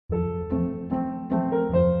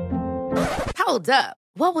Hold up.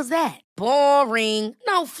 What was that? Boring.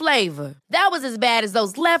 No flavor. That was as bad as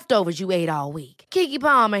those leftovers you ate all week. Keke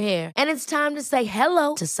Palmer here, and it's time to say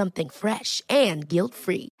hello to something fresh and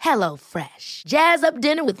guilt-free. Hello Fresh. Jazz up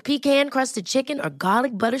dinner with pecan-crusted chicken or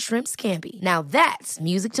garlic butter shrimp scampi. Now that's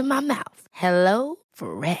music to my mouth. Hello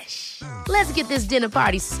Fresh. Let's get this dinner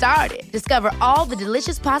party started. Discover all the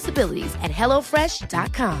delicious possibilities at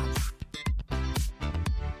hellofresh.com.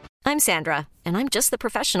 I'm Sandra, and I'm just the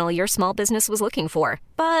professional your small business was looking for.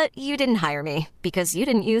 But you didn't hire me because you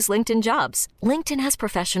didn't use LinkedIn Jobs. LinkedIn has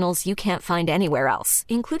professionals you can't find anywhere else,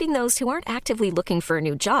 including those who aren't actively looking for a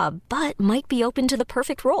new job, but might be open to the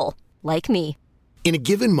perfect role, like me. In a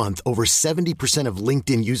given month, over 70% of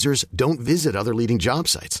LinkedIn users don't visit other leading job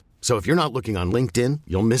sites. So if you're not looking on LinkedIn,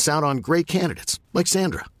 you'll miss out on great candidates like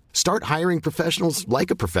Sandra. Start hiring professionals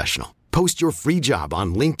like a professional. Post your free job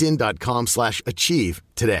on linkedin.com/achieve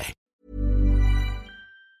today.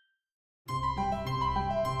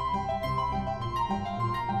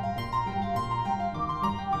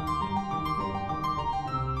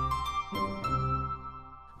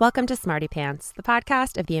 Welcome to Smarty Pants, the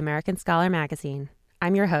podcast of the American Scholar magazine.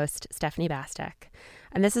 I'm your host, Stephanie Bastek,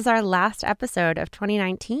 and this is our last episode of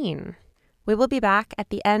 2019. We will be back at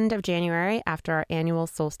the end of January after our annual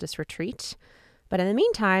solstice retreat. But in the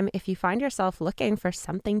meantime, if you find yourself looking for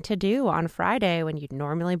something to do on Friday when you'd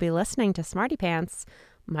normally be listening to Smarty Pants,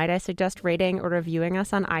 might I suggest rating or reviewing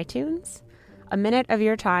us on iTunes? A minute of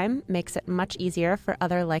your time makes it much easier for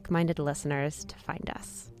other like-minded listeners to find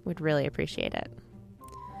us. We'd really appreciate it.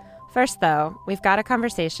 First, though, we've got a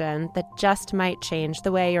conversation that just might change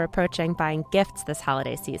the way you're approaching buying gifts this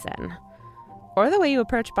holiday season, or the way you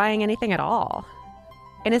approach buying anything at all.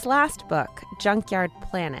 In his last book, Junkyard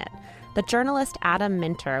Planet, the journalist Adam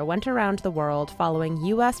Minter went around the world following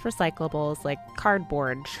U.S. recyclables like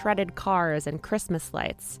cardboard, shredded cars, and Christmas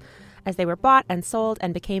lights as they were bought and sold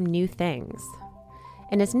and became new things.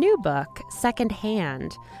 In his new book, Second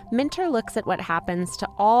Hand, Minter looks at what happens to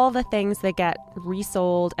all the things that get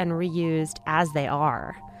resold and reused as they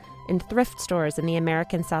are. In thrift stores in the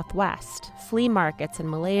American Southwest, flea markets in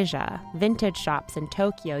Malaysia, vintage shops in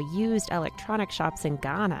Tokyo, used electronic shops in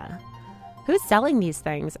Ghana. Who's selling these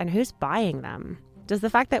things and who's buying them? Does the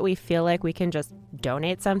fact that we feel like we can just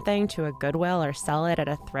donate something to a Goodwill or sell it at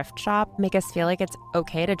a thrift shop make us feel like it's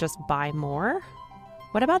okay to just buy more?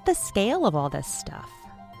 What about the scale of all this stuff?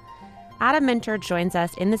 Adam Minter joins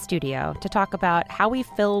us in the studio to talk about how we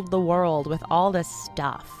filled the world with all this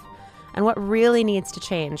stuff and what really needs to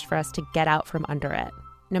change for us to get out from under it,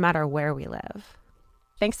 no matter where we live.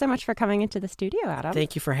 Thanks so much for coming into the studio, Adam.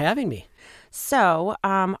 Thank you for having me. So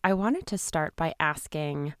I wanted to start by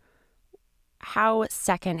asking how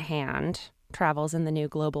Secondhand Travels in the New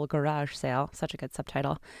Global Garage Sale, such a good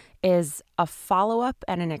subtitle, is a follow-up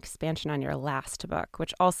and an expansion on your last book,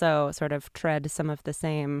 which also sort of tread some of the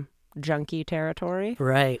same junky territory.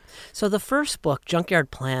 Right. So the first book, Junkyard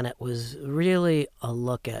Planet, was really a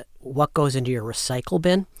look at what goes into your recycle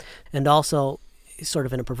bin and also sort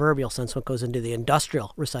of in a proverbial sense what goes into the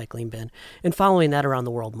industrial recycling bin, and following that around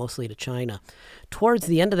the world, mostly to China. Towards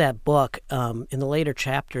the end of that book, in the later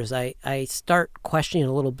chapters, I start questioning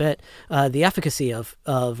a little bit the efficacy of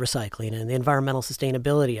recycling and the environmental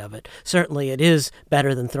sustainability of it. Certainly it is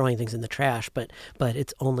better than throwing things in the trash, but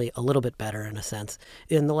it's only a little bit better in a sense.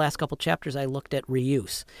 In the last couple chapters, I looked at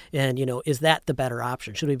reuse. And, is that the better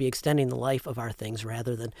option? Should we be extending the life of our things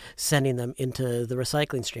rather than sending them into the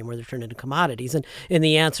recycling stream where they're turned into commodities? And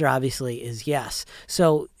the answer, obviously, is yes.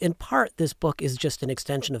 So, in part, this book is just an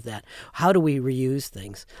extension of that. How do we reuse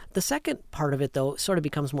things? The second part of it, though, sort of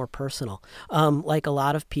becomes more personal. Like a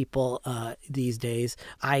lot of people these days,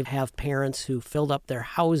 I have parents who filled up their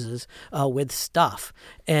houses with stuff.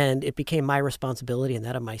 And it became my responsibility and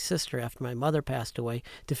that of my sister after my mother passed away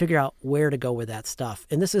to figure out where to go with that stuff.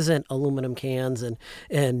 And this isn't aluminum cans and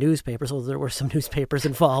newspapers, although there were some newspapers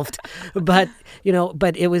involved. But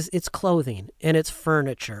it's clothing and it's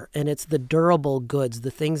furniture and it's the durable goods, the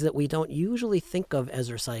things that we don't usually think of as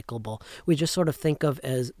recyclable. We just sort of think of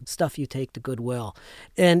as stuff you take to Goodwill.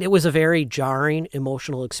 And it was a very jarring,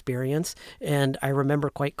 emotional experience. And I remember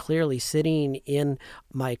quite clearly sitting in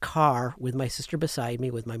my car with my sister beside me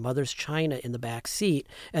with my mother's china in the back seat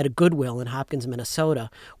at a Goodwill in Hopkins, Minnesota,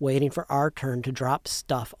 waiting for our turn to drop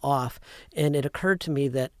stuff off. And it occurred to me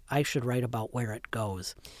that I should write about where it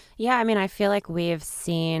goes. Yeah, I mean, I feel like we've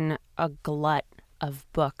seen a glut of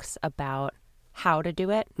books about how to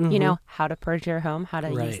do it, how to purge your home, how to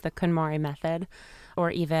use the KonMari method,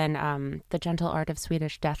 or even The Gentle Art of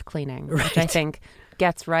Swedish Death Cleaning, which I think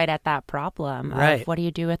gets right at that problem of what do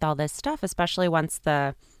you do with all this stuff, especially once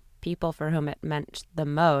the people for whom it meant the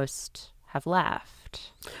most have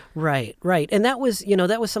left. Right. And that was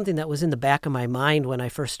something that was in the back of my mind when I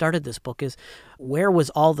first started this book, is where was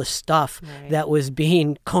all the stuff that was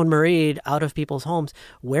being KonMari'd out of people's homes?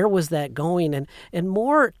 Where was that going? And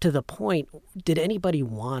more to the point, did anybody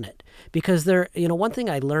want it? Because one thing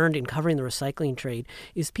I learned in covering the recycling trade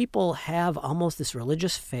is people have almost this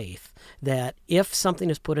religious faith that if something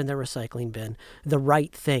is put in their recycling bin, the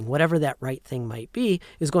right thing, whatever that right thing might be,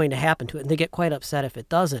 is going to happen to it. And they get quite upset if it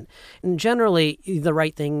doesn't. And generally, the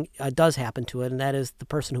right thing does happen to it, and that is the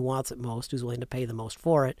person who wants it most, who's willing to pay the most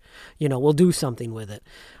for it, will do something with it.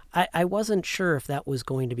 I wasn't sure if that was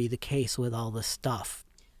going to be the case with all the stuff.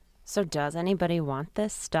 So does anybody want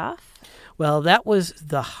this stuff? Well, that was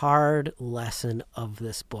the hard lesson of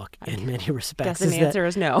this book in many respects. Guess the answer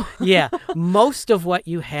is no. Yeah. Most of what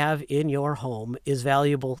you have in your home is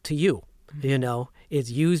valuable to you. It's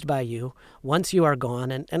used by you. Once you are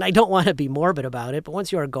gone, and I don't want to be morbid about it, but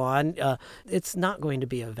once you are gone, it's not going to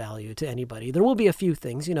be of value to anybody. There will be a few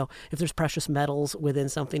things, if there's precious metals within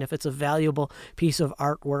something, if it's a valuable piece of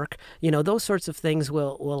artwork, those sorts of things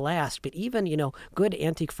will last. But even, good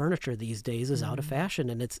antique furniture these days is out of fashion,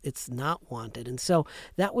 and it's not wanted. And so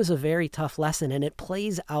that was a very tough lesson, and it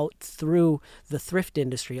plays out through the thrift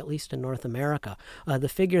industry, at least in North America. The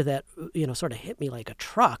figure that, sort of hit me like a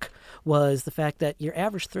truck was the fact that your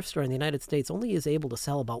average thrift store in the United States only is able to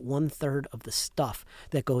sell about 1/3 of the stuff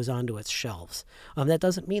that goes onto its shelves. That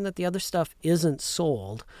doesn't mean that the other stuff isn't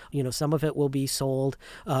sold. Some of it will be sold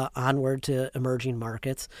onward to emerging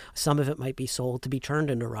markets. Some of it might be sold to be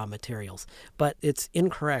turned into raw materials. But it's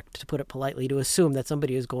incorrect, to put it politely, to assume that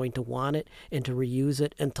somebody is going to want it and to reuse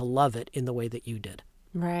it and to love it in the way that you did.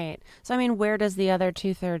 Right. So, where does the other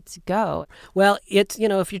 2/3 go? Well, it's,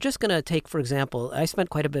 if you're just going to take, for example, I spent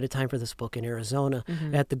quite a bit of time for this book in Arizona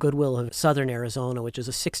at the Goodwill of Southern Arizona, which is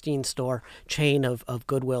a 16-store chain of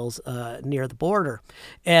Goodwills near the border.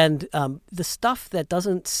 And the stuff that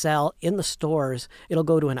doesn't sell in the stores, it'll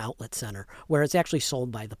go to an outlet center where it's actually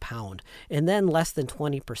sold by the pound. And then less than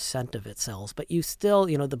 20% of it sells. But you still,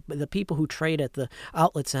 the people who trade at the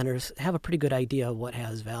outlet centers have a pretty good idea of what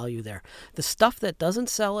has value there. The stuff that doesn't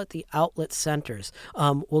sell at the outlet centers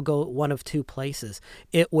will go one of two places.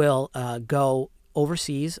 It will go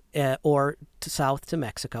overseas or south to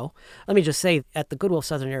Mexico. Let me just say, at the Goodwill of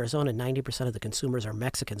Southern Arizona, 90% of the consumers are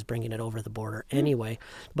Mexicans bringing it over the border anyway.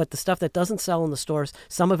 But the stuff that doesn't sell in the stores,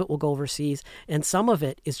 some of it will go overseas, and some of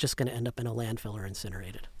it is just going to end up in a landfill or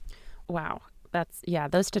incinerated. Wow.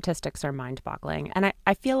 Those statistics are mind-boggling. And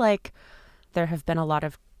I feel like there have been a lot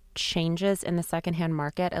of changes in the secondhand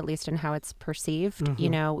market, at least in how it's perceived.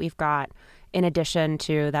 We've got, in addition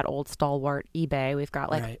to that old stalwart eBay, we've got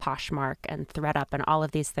Poshmark and ThredUp and all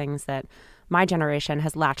of these things that my generation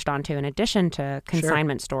has latched onto, in addition to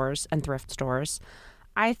consignment stores and thrift stores.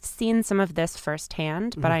 I've seen some of this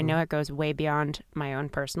firsthand, but I know it goes way beyond my own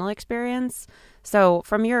personal experience. So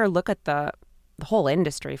from your look at the whole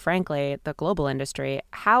industry, frankly, the global industry,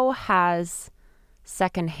 how has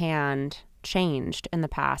secondhand changed in the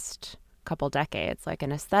past couple decades, like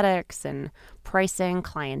in aesthetics and pricing,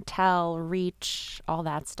 clientele, reach, all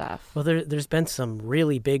that stuff? Well, there's been some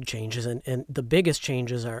really big changes, and the biggest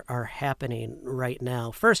changes are happening right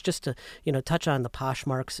now. First, just to touch on the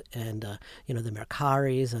Poshmarks and the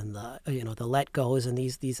Mercaris and the Let Go's and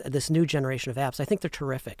this new generation of apps. I think they're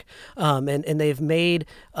terrific, and they've made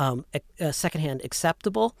secondhand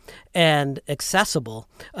acceptable and accessible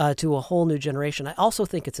to a whole new generation. I also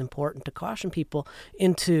think it's important to caution people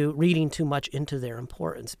into reading too much into their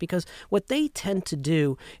importance, because what they tend to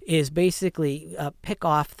do is basically pick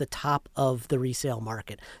off the top of the resale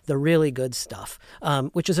market, the really good stuff,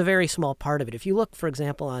 which is a very small part of it. If you look, for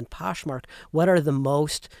example, on Poshmark, what are the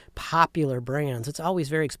most popular brands? It's always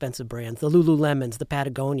very expensive brands, the Lululemons, the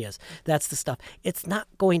Patagonias. That's the stuff. It's not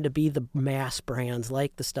going to be the mass brands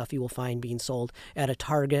like the stuff you will find being sold at a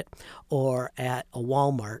Target or at a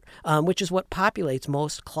Walmart, which is what populates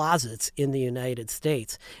most closets in the United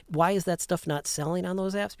States. Why is that stuff not selling on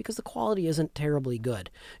those apps? Because the quality isn't terribly good,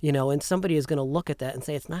 and somebody is going to look at that and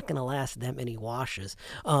say it's not going to last that many washes.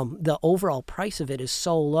 The overall price of it is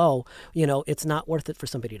so low, it's not worth it for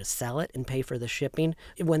somebody to sell it and pay for the shipping.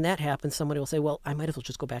 When that happens, somebody will say, well, I might as well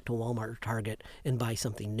just go back to Walmart or Target and buy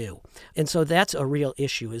something new. And so that's a real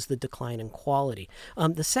issue, is the decline in quality.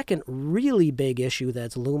 The second really big issue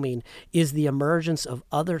that's looming is the emergence of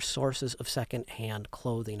other sources of secondhand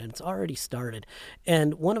clothing, and it's already started.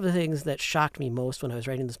 And one of the things things that shocked me most when I was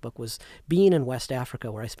writing this book was being in West Africa,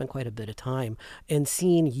 where I spent quite a bit of time, and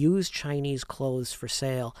seeing used Chinese clothes for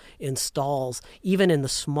sale in stalls, even in the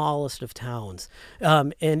smallest of towns.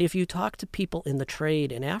 And if you talk to people in the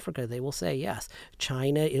trade in Africa, they will say, yes,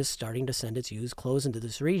 China is starting to send its used clothes into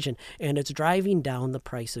this region, and it's driving down the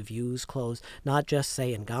price of used clothes, not just,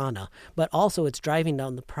 say, in Ghana, but also it's driving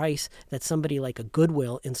down the price that somebody like a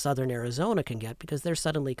Goodwill in southern Arizona can get, because they're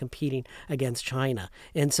suddenly competing against China.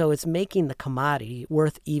 And so it's making the commodity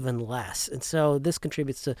worth even less. And so this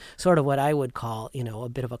contributes to sort of what I would call, a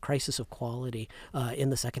bit of a crisis of quality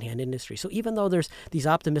in the secondhand industry. So even though there's these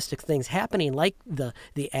optimistic things happening, like the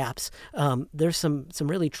apps, there's some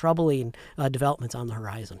really troubling developments on the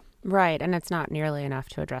horizon. Right, and it's not nearly enough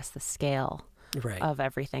to address the scale right. of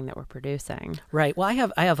everything that we're producing. Right. Well,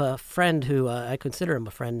 I have a friend who I consider him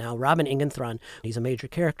a friend now, Robin Ingenthron. He's a major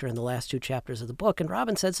character in the last two chapters of the book. And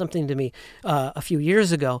Robin said something to me a few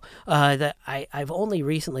years ago that I've only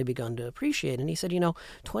recently begun to appreciate. And he said,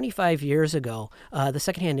 25 years ago, the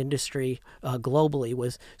secondhand industry globally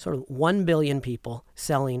was sort of 1 billion people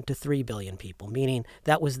selling to 3 billion people, meaning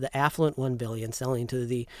that was the affluent 1 billion selling to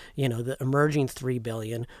the emerging 3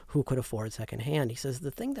 billion who could afford secondhand. He says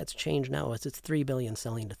the thing that's changed now is it's 3 billion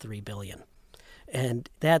selling to 3 billion. And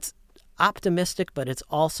that's optimistic, but it's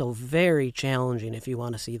also very challenging if you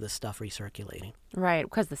want to see this stuff recirculating. Right,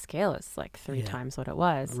 because the scale is like three times what it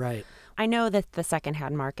was. Right. I know that the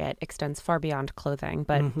secondhand market extends far beyond clothing,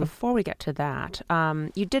 but before we get to that,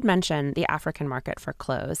 you did mention the African market for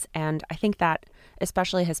clothes, and I think that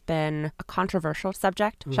especially has been a controversial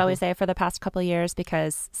subject, shall we say, for the past couple of years,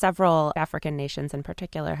 because several African nations in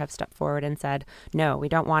particular have stepped forward and said, no, we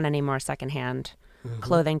don't want any more secondhand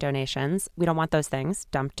clothing donations. We don't want those things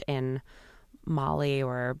dumped in Mali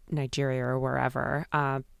or Nigeria or wherever.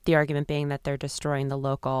 The argument being that they're destroying the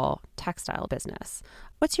local textile business.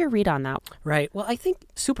 What's your read on that? Right. Well, I think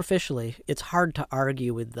superficially, it's hard to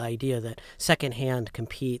argue with the idea that secondhand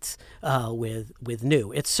competes with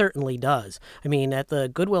new. It certainly does. I mean, at the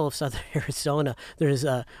Goodwill of Southern Arizona, there's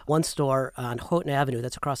one store on Houghton Avenue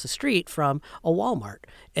that's across the street from a Walmart.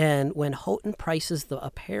 And when Houghton prices the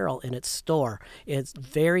apparel in its store, it's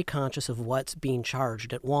very conscious of what's being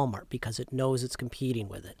charged at Walmart because it knows it's competing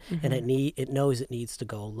with it, and it knows it needs to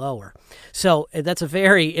go lower. So that's a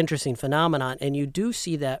very interesting phenomenon, and you do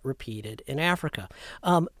see that repeated in Africa.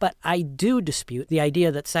 But I do dispute the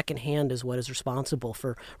idea that secondhand is what is responsible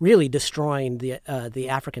for really destroying the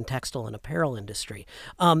African textile and apparel industry.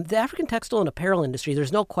 The African textile and apparel industry,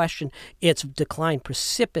 there's no question it's declined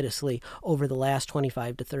precipitously over the last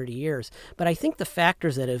 25 to 30 years. But I think the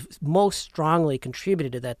factors that have most strongly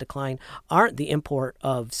contributed to that decline aren't the import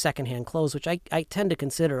of secondhand clothes, which I tend to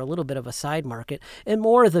consider a little bit of a side market, and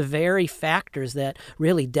more the very factors that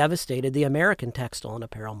really devastated the American textile and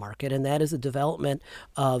apparel market, and that is the development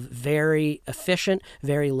of very efficient,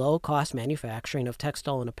 very low-cost manufacturing of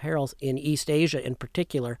textile and apparels in East Asia in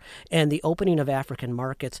particular, and the opening of African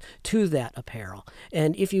markets to that apparel.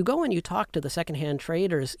 And if you go and you talk to the secondhand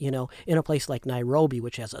traders, in a place like Nairobi,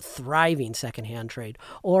 which has a thriving secondhand trade,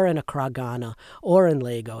 or in Accra, Ghana, or in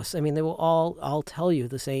Lagos, I mean, they will all tell you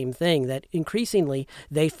the same thing, that increasingly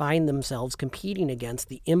they find themselves competing against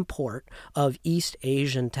the import of East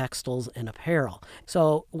Asian textiles and apparel.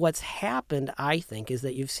 So what's happened, I think, is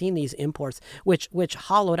that you've seen these imports, which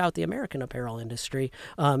hollowed out the American apparel industry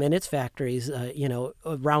and its factories,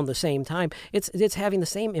 around the same time. It's having the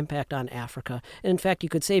same impact on Africa. And in fact, you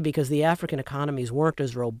could say because the African economies weren't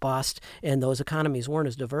as robust and those economies weren't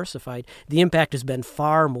as diversified, the impact has been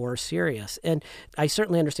far more serious. And I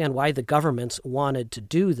certainly understand why the governments wanted to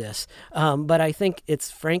do this, but I think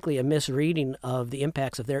it's frankly a misreading of the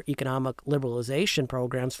impacts of their economic liberalization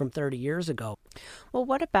programs from 30 years ago. Well,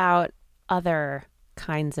 what about other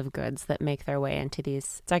kinds of goods that make their way into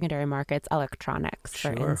these secondary markets, electronics,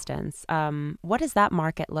 for instance? What does that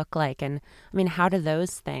market look like? And I mean, how do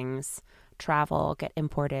those things travel, get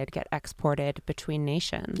imported, get exported between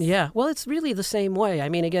nations? Yeah, well, it's really the same way. I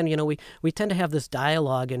mean, again, we tend to have this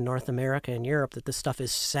dialogue in North America and Europe that this stuff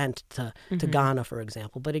is sent to Ghana, for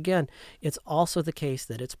example. But again, it's also the case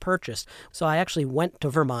that it's purchased. So I actually went to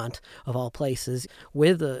Vermont, of all places,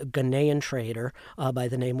 with a Ghanaian trader by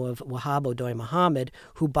the name of Wahab Odoy Muhammad,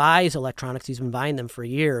 who buys electronics. He's been buying them for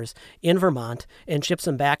years in Vermont and ships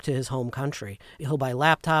them back to his home country. He'll buy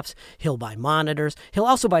laptops, he'll buy monitors, he'll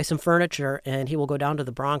also buy some furniture dealer, and he will go down to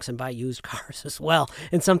the Bronx and buy used cars as well,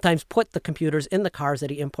 and sometimes put the computers in the cars that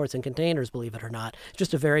he imports in containers, believe it or not.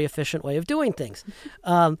 Just a very efficient way of doing things.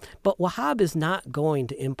 But Wahab is not going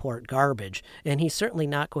to import garbage, and he's certainly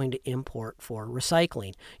not going to import for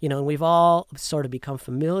recycling. And we've all sort of become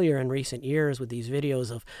familiar in recent years with these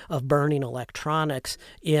videos of burning electronics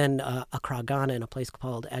in Accra, Ghana, in a place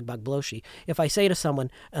called Agbogbloshie. If I say to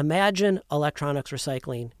someone, imagine electronics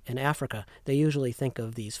recycling in Africa, they usually think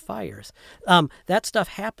of these fires. That stuff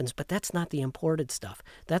happens, but that's not the imported stuff.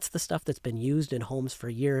 That's the stuff that's been used in homes for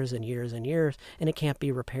years and years and years, and it can't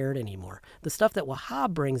be repaired anymore. The stuff that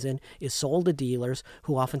Wahab brings in is sold to dealers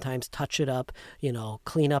who oftentimes touch it up,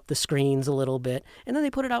 clean up the screens a little bit, and then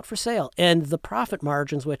they put it out for sale. And the profit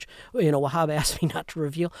margins, which Wahab asked me not to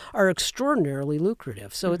reveal, are extraordinarily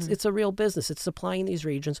lucrative. So it's a real business. It's supplying these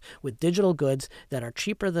regions with digital goods that are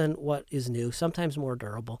cheaper than what is new, sometimes more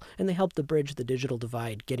durable, and they help to bridge the digital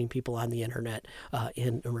divide, getting people on the internet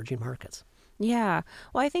in emerging markets. Yeah.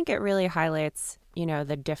 Well, I think it really highlights,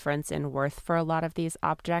 the difference in worth for a lot of these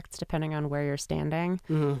objects, depending on where you're standing.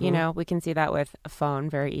 Mm-hmm. We can see that with a phone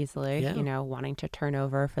very easily, Yeah. Wanting to turn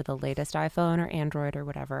over for the latest iPhone or Android or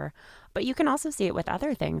whatever. But you can also see it with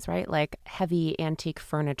other things, right? Like heavy antique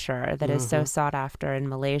furniture that is so sought after in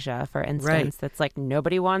Malaysia, for instance, Right. that's like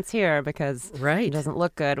nobody wants here because Right. it doesn't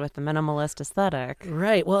look good with the minimalist aesthetic.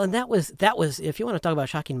 Right. Well, and that was, if you want to talk about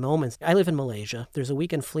shocking moments, I live in Malaysia. There's a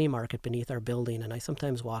weekend flea market beneath our building, and I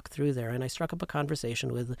sometimes walk through there, and I struck up a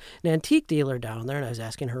conversation with an antique dealer down there, and I was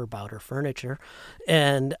asking her about her furniture,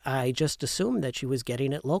 and I just assumed that she was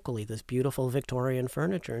getting it locally, this beautiful Victorian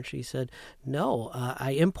furniture, and she said, no,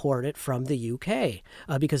 I import it from the UK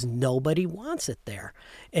because nobody wants it there.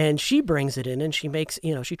 And she brings it in, and she makes,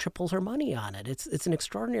 she triples her money on it. It's an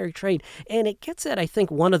extraordinary trade, and it gets at, I think,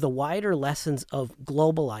 one of the wider lessons of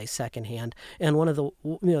globalized secondhand, and one of the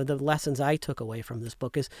the lessons I took away from this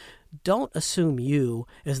book is don't assume you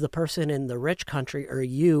as the person in the rich country or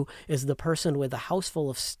you as the person with a house full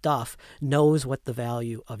of stuff knows what the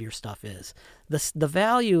value of your stuff is. The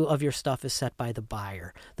value of your stuff is set by the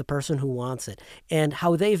buyer, the person who wants it, and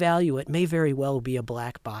how they value it may very well be a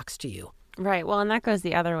black box to you. Right. Well, and that goes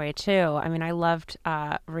the other way, too. I mean, I loved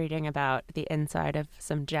reading about the inside of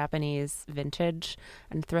some Japanese vintage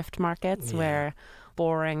and thrift markets where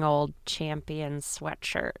boring old Champion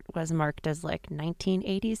sweatshirt was marked as like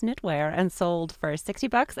 1980s knitwear and sold for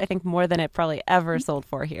 $60. I think more than it probably ever sold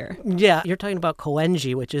for here. Yeah, you're talking about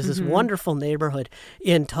Koenji, which is this wonderful neighborhood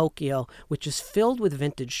in Tokyo, which is filled with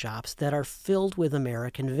vintage shops that are filled with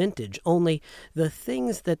American vintage. Only the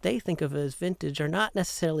things that they think of as vintage are not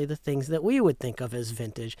necessarily the things that we would think of as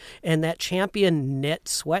vintage. And that Champion knit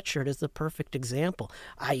sweatshirt is the perfect example.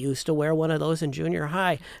 I used to wear one of those in junior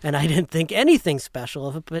high, and I didn't think anything special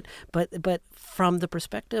of it, but from the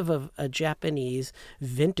perspective of a Japanese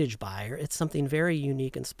vintage buyer, it's something very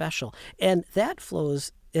unique and special. And that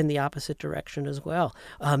flows in the opposite direction as well.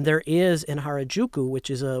 There is in Harajuku, which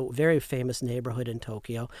is a very famous neighborhood in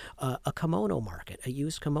Tokyo, a kimono market, a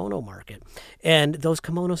used kimono market. And those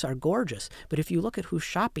kimonos are gorgeous. But if you look at who's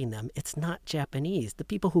shopping them, it's not Japanese. The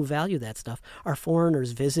people who value that stuff are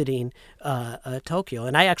foreigners visiting Tokyo.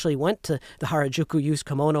 And I actually went to the Harajuku used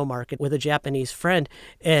kimono market with a Japanese friend,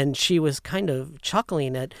 and she was kind of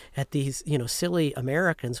chuckling at these, silly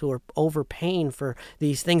Americans who are overpaying for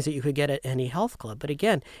these things that you could get at any health club. But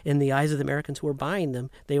again, in the eyes of the Americans who were buying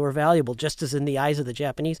them, they were valuable, just as in the eyes of the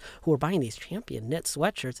Japanese who were buying these Champion knit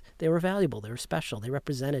sweatshirts, they were valuable, they were special, they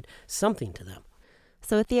represented something to them.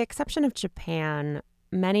 So with the exception of Japan,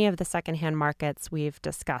 many of the secondhand markets we've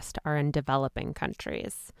discussed are in developing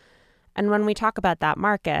countries. And when we talk about that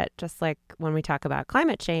market, just like when we talk about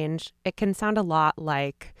climate change, it can sound a lot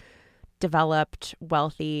like developed,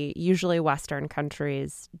 wealthy, usually Western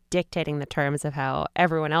countries dictating the terms of how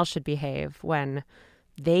everyone else should behave when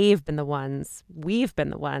we've been the ones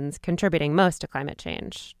contributing most to climate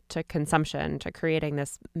change, to consumption, to creating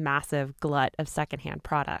this massive glut of secondhand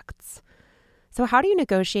products. So how do you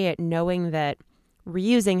negotiate knowing that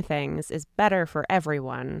reusing things is better for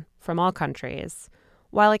everyone from all countries,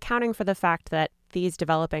 while accounting for the fact that these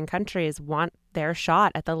developing countries want their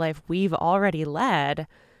shot at the life we've already led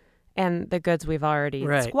and the goods we've already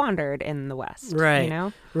squandered in the West?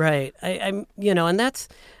 Right. Right. I'm and that's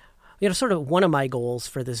sort of one of my goals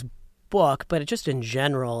for this book, but just in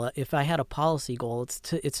general, if I had a policy goal,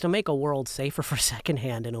 it's to make a world safer for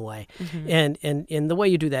secondhand in a way. And the way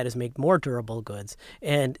you do that is make more durable goods.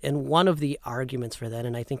 And one of the arguments for that,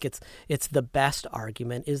 and I think it's the best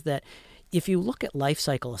argument, is that if you look at life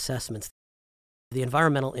cycle assessments, the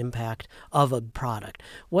environmental impact of a product.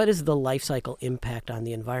 What is the life cycle impact on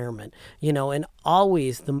the environment? And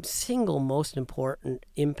always the single most important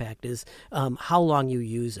impact is how long you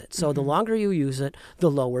use it. So the longer you use it,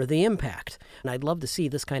 the lower the impact. And I'd love to see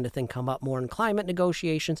this kind of thing come up more in climate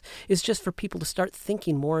negotiations. It's just for people to start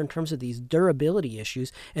thinking more in terms of these durability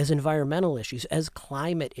issues as environmental issues, as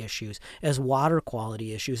climate issues, as water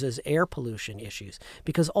quality issues, as air pollution issues,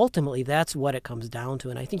 because ultimately that's what it comes down to.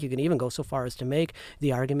 And I think you can even go so far as to make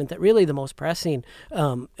the argument that really the most pressing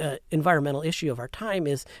environmental issue of our time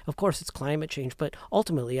is, of course, it's climate change, but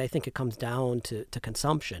ultimately I think it comes down to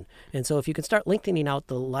consumption. And so if you can start lengthening out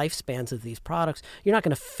the lifespans of these products, you're not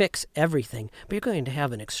going to fix everything, but you're going to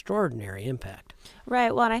have an extraordinary impact.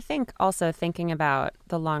 Right. Well, and I think also thinking about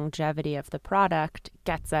the longevity of the product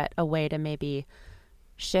gets at a way to maybe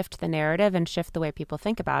shift the narrative and shift the way people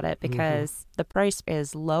think about it, because the price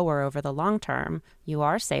is lower over the long term. You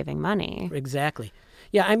are saving money. Exactly.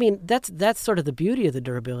 Yeah, I mean, that's sort of the beauty of the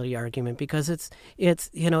durability argument, because it's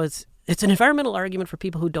an environmental argument for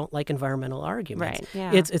people who don't like environmental arguments. Right.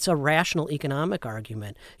 Yeah. It's a rational economic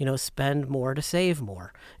argument. Spend more to save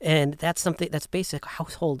more. And that's something that's basic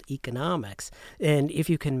household economics. And if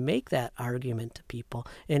you can make that argument to people,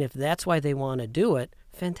 and if that's why they want to do it,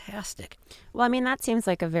 fantastic. Well, I mean, that seems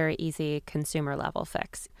like a very easy consumer level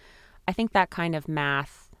fix. I think that kind of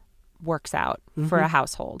math works out for a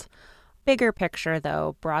household. Bigger picture,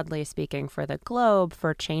 though, broadly speaking, for the globe,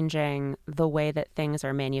 for changing the way that things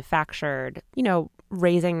are manufactured,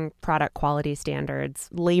 raising product quality standards,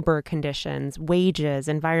 labor conditions, wages,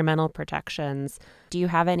 environmental protections. Do you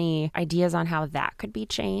have any ideas on how that could be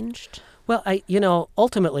changed? Well,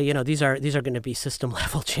 ultimately, these are going to be system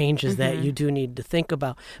level changes that you do need to think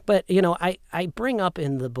about. But, I bring up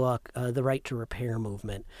in the book the Right to Repair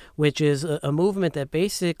movement, which is a movement that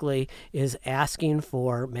basically is asking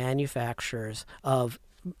for manufacturers of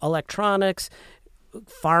electronics,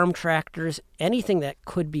 farm tractors, anything that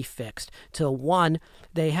could be fixed,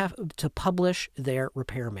 they have to publish their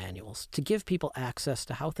repair manuals to give people access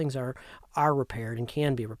to how things are repaired and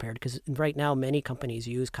can be repaired, because right now many companies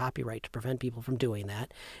use copyright to prevent people from doing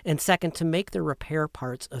that. And second, to make the repair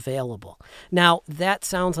parts available. Now, that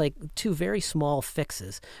sounds like two very small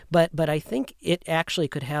fixes, but I think it actually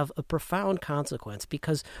could have a profound consequence,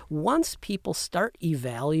 because once people start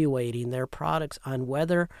evaluating their products on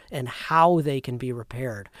whether and how they can be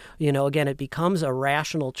repaired, again, it becomes a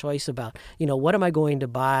rational choice about, what am I going to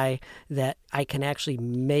buy that I can actually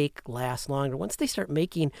make last longer. Once they start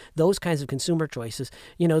making those kinds of consumer choices,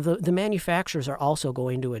 the manufacturers are also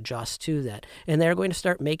going to adjust to that. And they're going to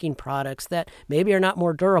start making products that maybe are not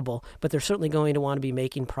more durable, but they're certainly going to want to be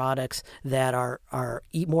making products that are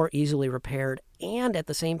more easily repaired. And at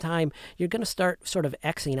the same time, you're going to start sort of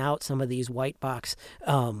Xing out some of these white box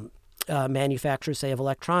manufacturers, say, of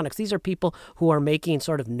electronics. These are people who are making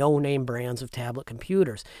sort of no-name brands of tablet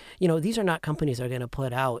computers. These are not companies that are going to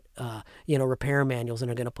put out, repair manuals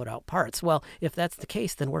and are going to put out parts. Well, if that's the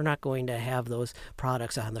case, then we're not going to have those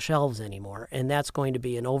products on the shelves anymore. And that's going to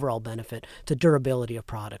be an overall benefit to durability of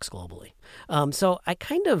products globally. So I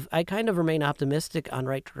kind of remain optimistic on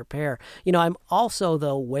right to repair. I'm also,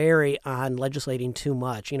 though, wary on legislating too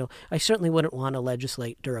much. I certainly wouldn't want to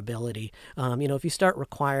legislate durability. If you start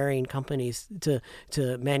requiring companies to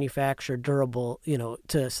manufacture durable,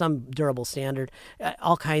 to some durable standard,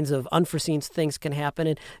 all kinds of unforeseen things can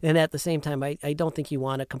happen. And at the same time, I don't think you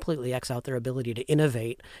want to completely X out their ability to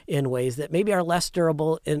innovate in ways that maybe are less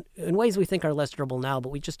durable, in ways we think are less durable now, but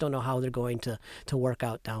we just don't know how they're going to work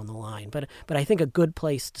out down the line. But I think a good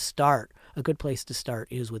place to start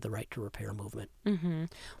is with the right to repair movement. Mm-hmm.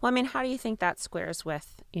 Well, I mean, how do you think that squares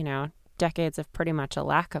with, decades of pretty much a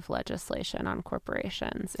lack of legislation on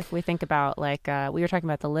corporations? If we think about, like, we were talking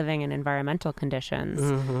about the living and environmental conditions,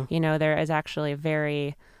 there is actually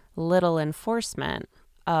very little enforcement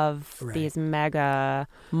of these mega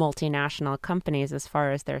multinational companies as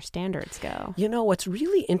far as their standards go. What's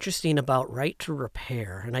really interesting about right to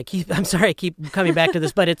repair, and I keep coming back to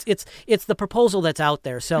this, but it's the proposal that's out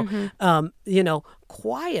there. So,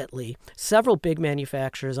 quietly, several big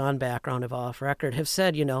manufacturers on background of off record have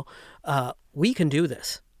said, we can do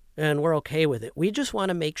this. And we're okay with it. We just want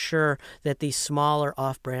to make sure that these smaller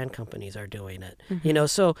off-brand companies are doing it.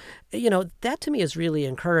 So that to me is really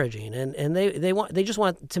encouraging. And they just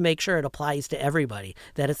want to make sure it applies to everybody,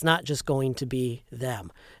 that it's not just going to be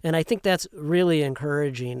them. And I think that's really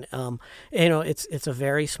encouraging. It's a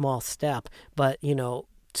very small step, but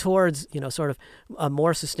towards, sort of a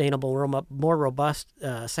more sustainable, more robust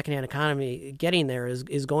secondhand economy, getting there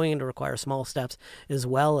is going to require small steps as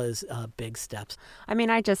well as big steps. I mean,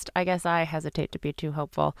 I guess I hesitate to be too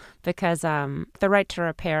hopeful because the right to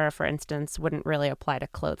repair, for instance, wouldn't really apply to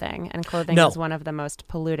clothing. And clothing is one of the most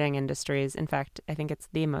polluting industries. In fact, I think it's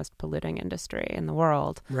the most polluting industry in the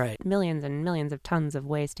world. Right. Millions and millions of tons of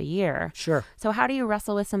waste a year. Sure. So how do you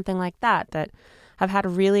wrestle with something like that have had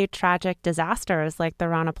really tragic disasters like the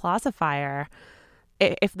Rana Plaza fire?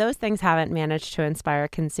 If those things haven't managed to inspire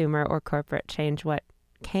consumer or corporate change, what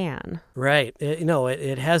can? Right.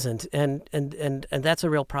 It hasn't. And that's a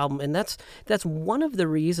real problem. And that's one of the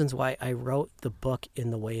reasons why I wrote the book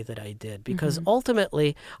in the way that I did, because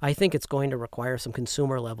ultimately I think it's going to require some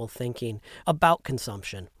consumer level thinking about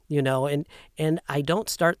consumption. And I don't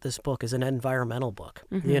start this book as an environmental book.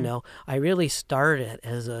 I really start it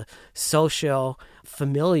as a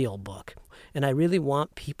socio-familial book. And I really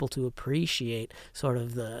want people to appreciate sort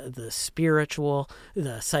of the spiritual,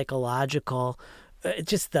 the psychological,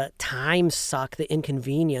 just the time suck, the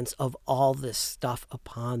inconvenience of all this stuff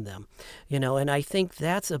upon them, and I think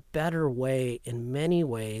that's a better way in many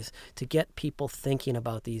ways to get people thinking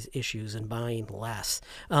about these issues and buying less.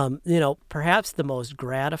 Perhaps the most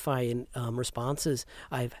gratifying responses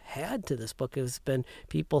I've had to this book has been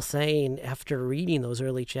people saying after reading those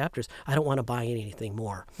early chapters, I don't want to buy anything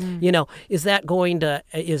more. Is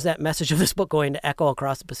that message of this book going to echo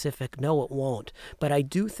across the Pacific? No, it won't. But I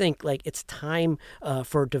do think it's time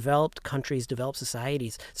for developed countries, developed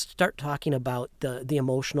societies, start talking about the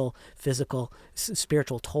emotional, physical,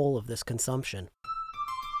 spiritual toll of this consumption.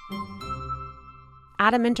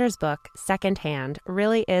 Adam Minter's book, Secondhand,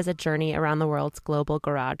 really is a journey around the world's global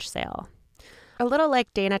garage sale. A little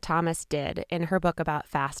like Dana Thomas did in her book about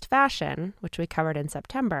fast fashion, which we covered in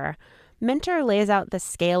September, Minter lays out the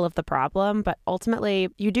scale of the problem, but ultimately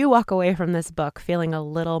you do walk away from this book feeling a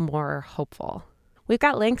little more hopeful. We've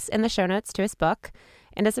got links in the show notes to his book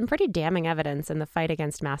and to some pretty damning evidence in the fight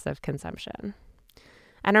against massive consumption.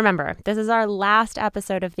 And remember, this is our last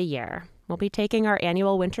episode of the year. We'll be taking our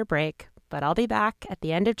annual winter break, but I'll be back at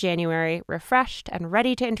the end of January, refreshed and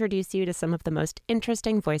ready to introduce you to some of the most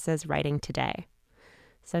interesting voices writing today.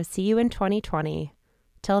 So see you in 2020.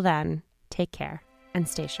 Till then, take care and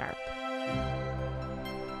stay sharp.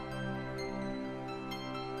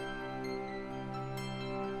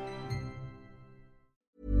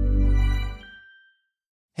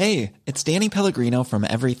 Hey, it's Danny Pellegrino from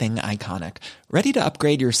Everything Iconic. Ready to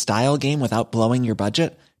upgrade your style game without blowing your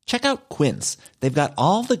budget? Check out Quince. They've got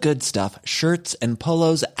all the good stuff, shirts and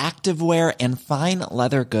polos, activewear, and fine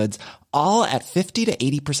leather goods, all at 50 to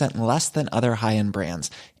 80% less than other high-end brands.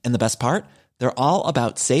 And the best part? They're all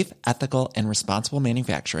about safe, ethical, and responsible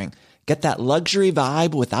manufacturing. Get that luxury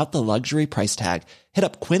vibe without the luxury price tag. Hit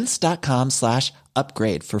up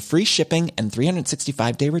quince.com/upgrade for free shipping and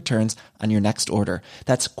 365-day returns on your next order.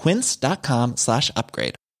 That's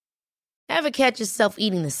quince.com/upgrade. Ever catch yourself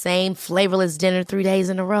eating the same flavorless dinner 3 days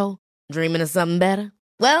in a row? Dreaming of something better?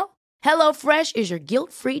 Well, HelloFresh is your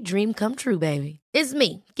guilt-free dream come true, baby. It's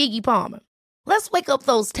me, Keke Palmer. Let's wake up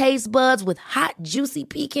those taste buds with hot, juicy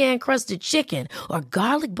pecan-crusted chicken or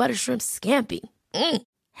garlic butter shrimp scampi.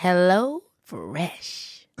 Hello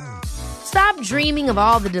Fresh. Stop dreaming of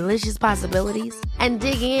all the delicious possibilities and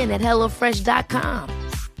dig in at HelloFresh.com.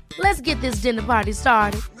 Let's get this dinner party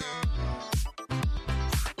started.